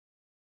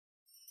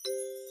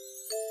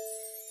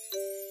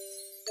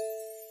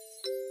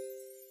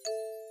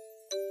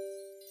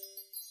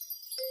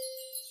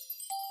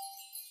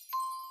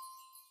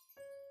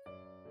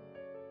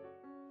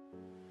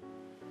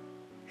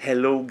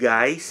Hello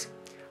guys,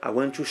 I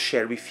want to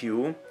share with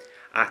you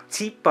a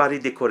tea party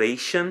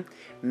decoration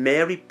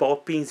Mary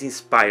Poppins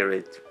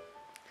inspired.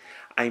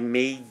 I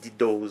made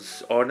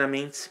those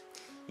ornaments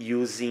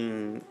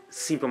using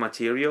simple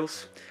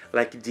materials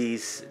like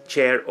this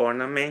chair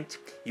ornament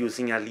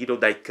using a little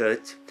die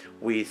cut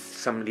with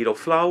some little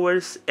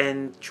flowers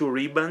and two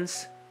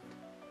ribbons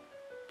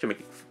to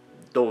make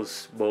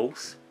those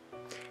bows.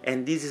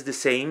 And this is the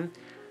same,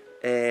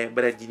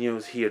 but I didn't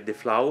use here the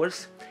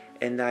flowers,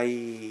 and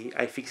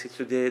I fix it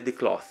to the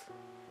cloth,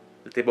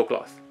 the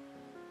tablecloth.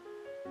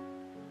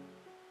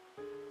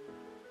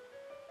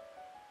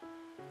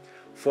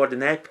 For the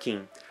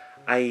napkin,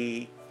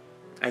 I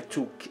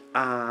took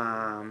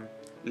a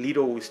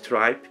little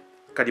stripe,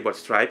 cardboard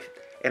stripe,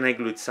 and I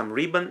glued some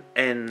ribbon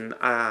and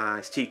a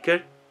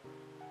sticker,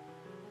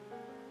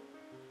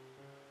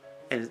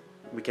 and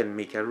we can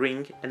make a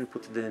ring and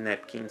put the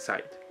napkin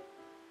inside.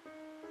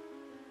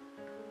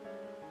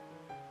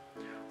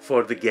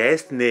 For the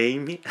guest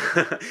name,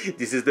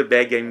 this is the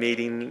bag I made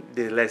in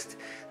the last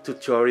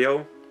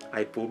tutorial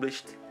I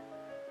published,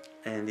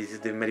 and this is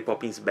the Mary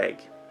Poppins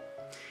bag.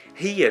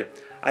 Here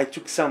I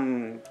took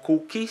some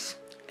cookies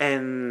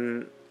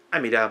and I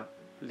made a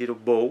little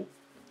bow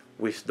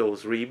with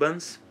those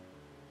ribbons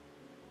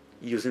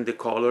using the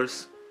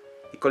colors.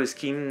 The color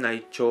scheme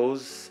I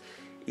chose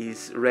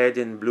is red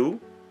and blue.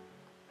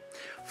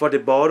 For the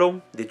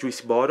bottle, the juice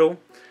bottle,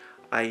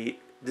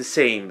 the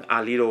same,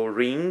 a little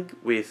ring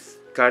with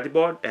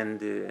cardboard and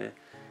the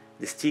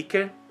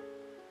sticker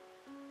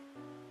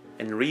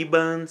and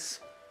ribbons,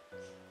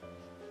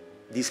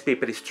 this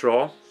paper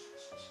straw,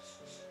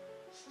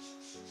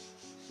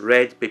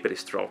 red paper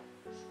straw,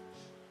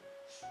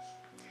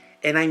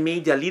 and I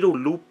made a little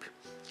loop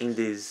in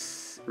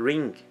this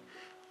ring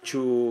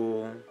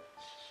to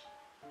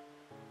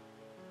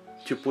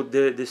put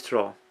the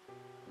straw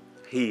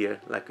here,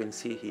 like you can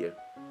see here.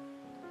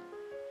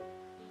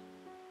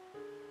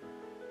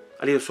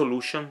 A little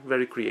solution,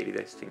 very creative,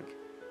 I think.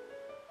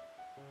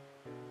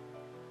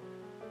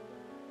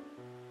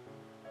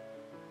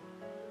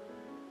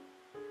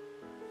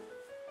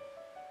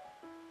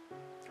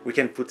 We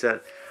can put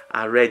a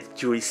red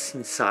juice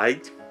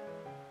inside.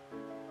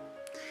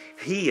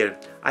 Here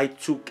I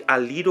took a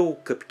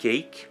little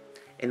cupcake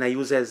and I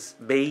use as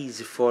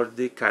base for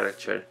the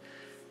character.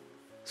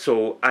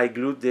 So I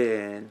glued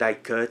the die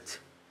cut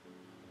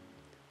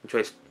into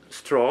a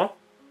straw.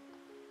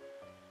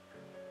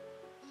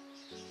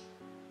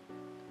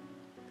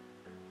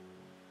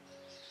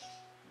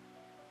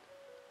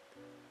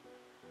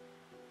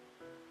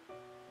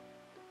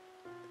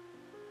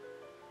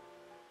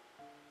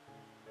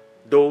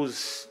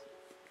 Those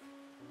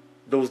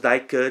die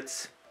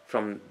cuts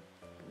from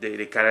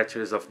the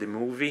characters of the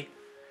movie,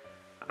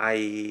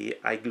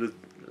 I glued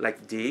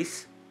like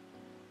this.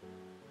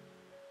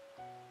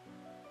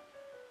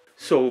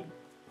 So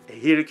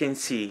here you can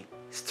see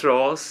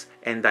straws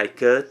and die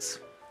cuts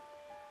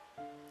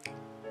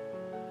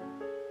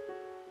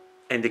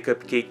and the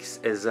cupcakes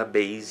as a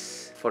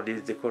base for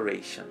this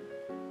decoration.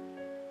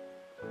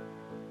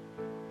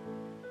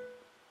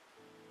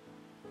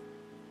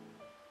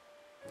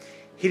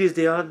 Here is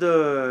the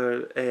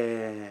other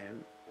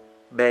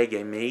bag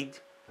I made.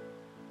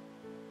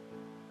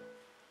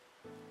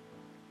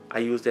 I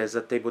used as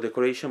a table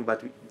decoration,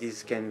 but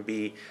this can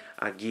be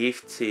a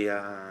gift,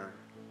 I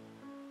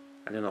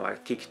don't know, a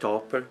cake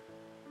topper.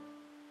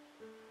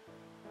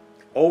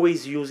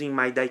 Always using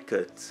my die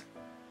cuts.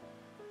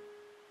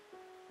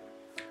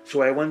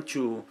 So I want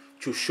to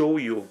show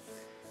you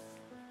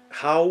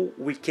how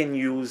we can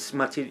use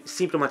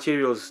simple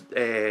materials,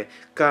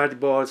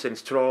 cardboards and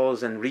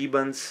straws and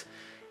ribbons,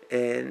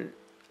 and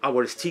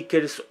our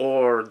stickers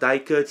or die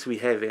cuts we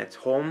have at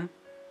home,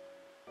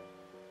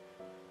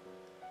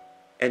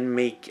 and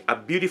make a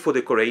beautiful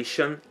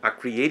decoration, a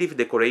creative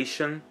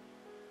decoration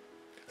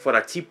for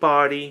a tea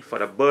party, for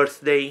a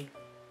birthday.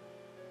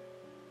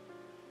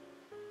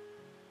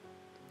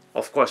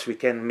 Of course, we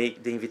can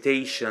make the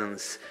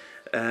invitations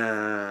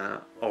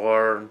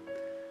or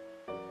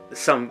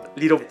some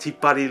little tea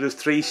party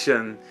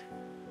illustration.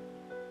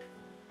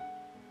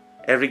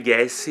 Every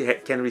guest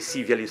can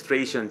receive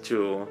illustration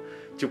to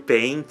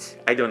paint.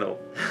 I don't know.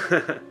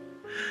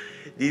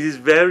 This is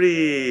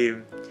very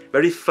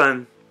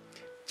fun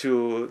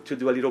to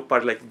do a little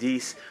part like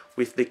this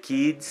with the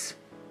kids.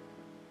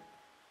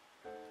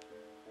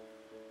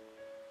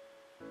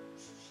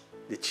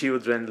 The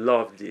children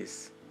love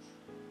this.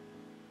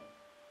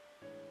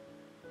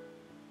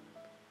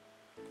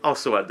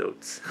 Also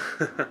adults.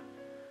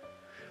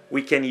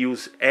 We can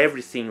use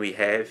everything we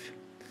have.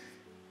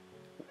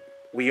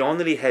 We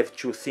only have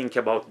to think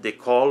about the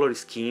color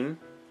scheme.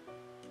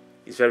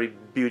 It's very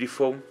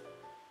beautiful.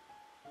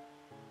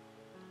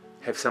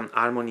 Have some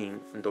harmony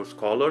in those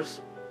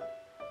colors.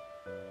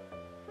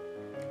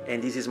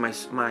 And this is my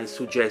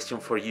suggestion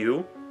for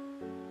you.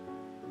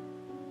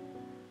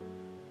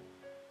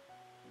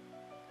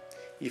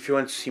 If you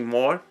want to see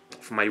more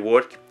of my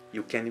work,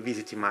 you can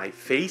visit my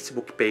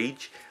Facebook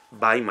page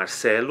by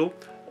Marcelo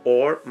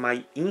or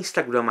my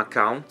Instagram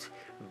account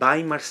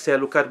by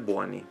Marcelo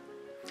Carboni.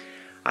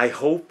 I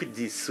hope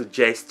this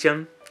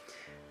suggestion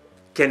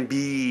can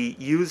be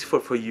useful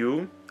for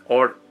you,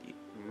 or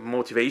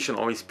motivational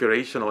or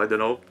inspirational, I don't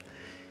know.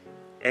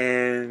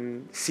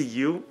 And see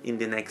you in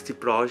the next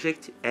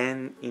project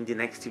and in the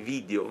next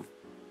video.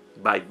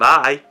 Bye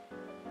bye!